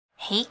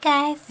Hey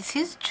guys, this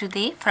is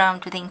Judy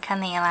from Judita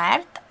Nail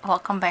Art.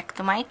 Welcome back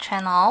to my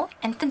channel,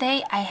 and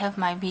today I have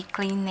my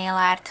weekly nail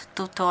art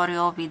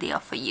tutorial video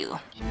for you.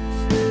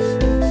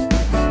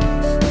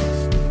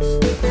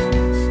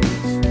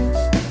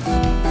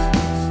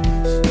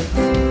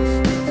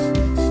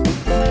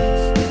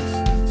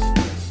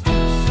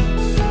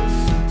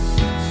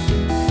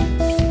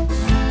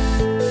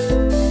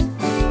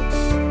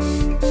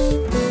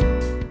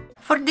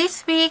 For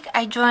this week,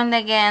 I joined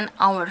again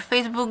our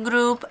Facebook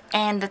group,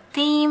 and the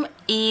theme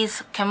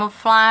is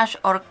camouflage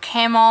or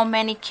camo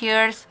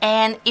manicures.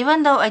 And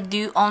even though I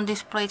do own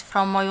this plate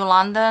from Moyu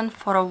London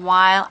for a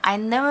while, I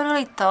never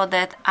really thought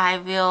that I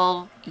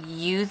will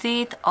use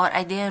it, or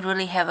I didn't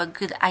really have a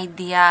good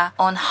idea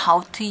on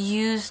how to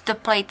use the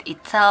plate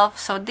itself.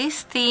 So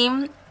this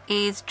theme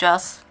is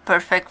just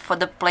perfect for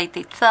the plate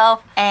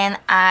itself, and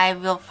I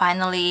will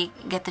finally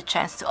get the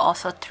chance to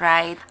also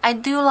try it. I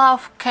do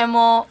love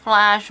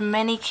camouflage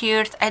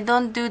manicures. I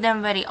don't do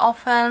them very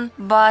often,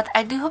 but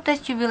I do hope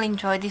that you will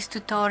enjoy this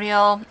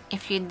tutorial.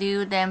 If you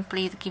do, then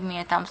please give me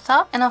a thumbs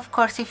up. And of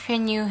course, if you're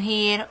new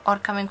here or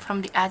coming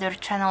from the other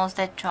channels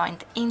that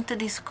joined into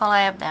this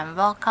collab, then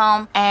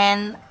welcome.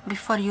 And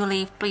before you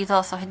leave, please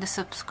also hit the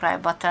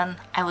subscribe button.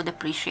 I would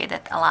appreciate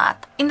it a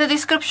lot. In the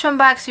description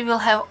box, you will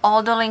have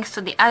all the links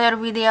to the other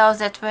videos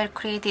that were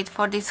created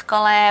for this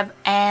collab,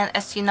 and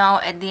as you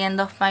know, at the end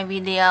of my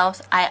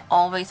videos I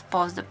always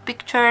post the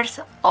pictures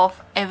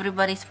of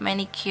everybody's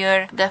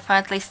manicure.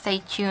 Definitely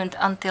stay tuned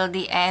until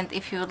the end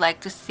if you would like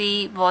to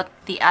see what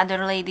the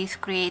other ladies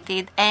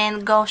created,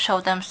 and go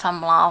show them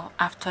some love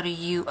after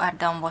you are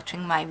done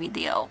watching my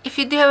video. If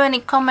you do have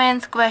any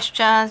comments,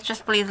 questions,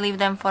 just please leave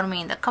them for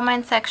me in the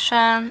comment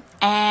section.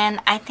 And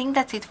I think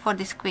that's it for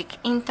this quick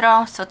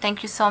intro, so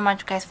thank you so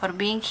much guys for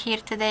being here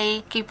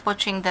today. Keep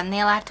watching the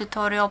nail art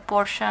tutorial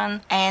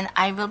portion, and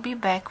I will be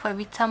back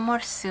with some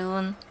more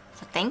soon.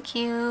 So thank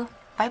you.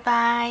 Bye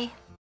bye.